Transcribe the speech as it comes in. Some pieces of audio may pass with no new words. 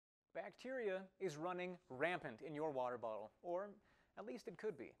Bacteria is running rampant in your water bottle, or at least it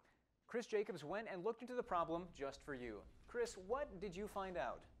could be. Chris Jacobs went and looked into the problem just for you. Chris, what did you find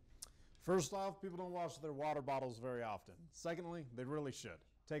out? First off, people don't wash their water bottles very often. Secondly, they really should.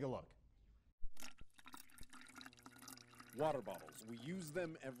 Take a look. Water bottles. We use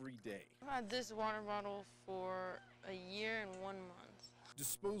them every day. I've had this water bottle for a year and 1 month.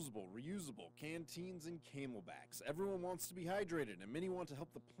 Disposable, reusable, canteens, and camelbacks. Everyone wants to be hydrated, and many want to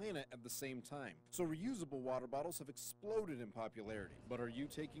help the planet at the same time. So reusable water bottles have exploded in popularity. But are you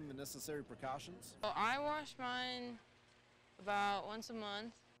taking the necessary precautions? Well, I wash mine about once a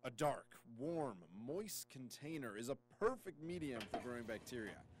month. A dark, warm, moist container is a perfect medium for growing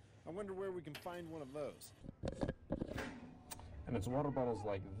bacteria. I wonder where we can find one of those. And it's water bottles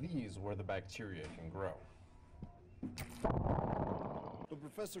like these where the bacteria can grow. But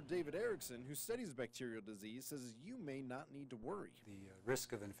Professor David Erickson, who studies bacterial disease, says you may not need to worry. The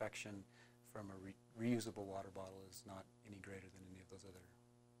risk of infection from a reusable water bottle is not any greater than any of those other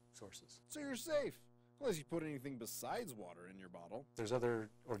sources. So you're safe, unless you put anything besides water in your bottle. There's other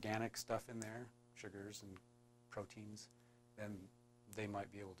organic stuff in there, sugars and proteins, then they might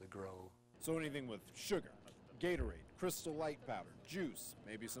be able to grow. So anything with sugar, Gatorade, Crystal Light powder, juice,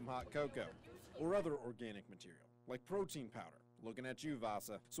 maybe some hot cocoa, or other organic material, like protein powder. Looking at you,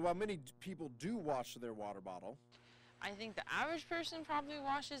 Vasa. So while many people do wash their water bottle, I think the average person probably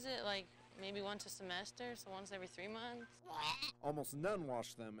washes it like maybe once a semester, so once every 3 months. almost none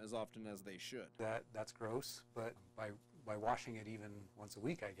wash them as often as they should. That's gross, but by washing it even once a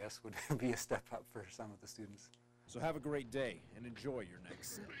week, I guess, would be a step up for some of the students. So have a great day and enjoy your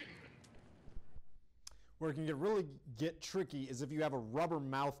next sip. Where it can really get tricky is if you have a rubber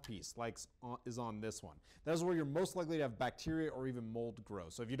mouthpiece like is on this one. That's where you're most likely to have bacteria or even mold grow.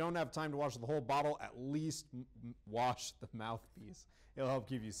 So if you don't have time to wash the whole bottle, at least wash the mouthpiece. It'll help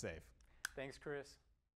keep you safe. Thanks, Chris.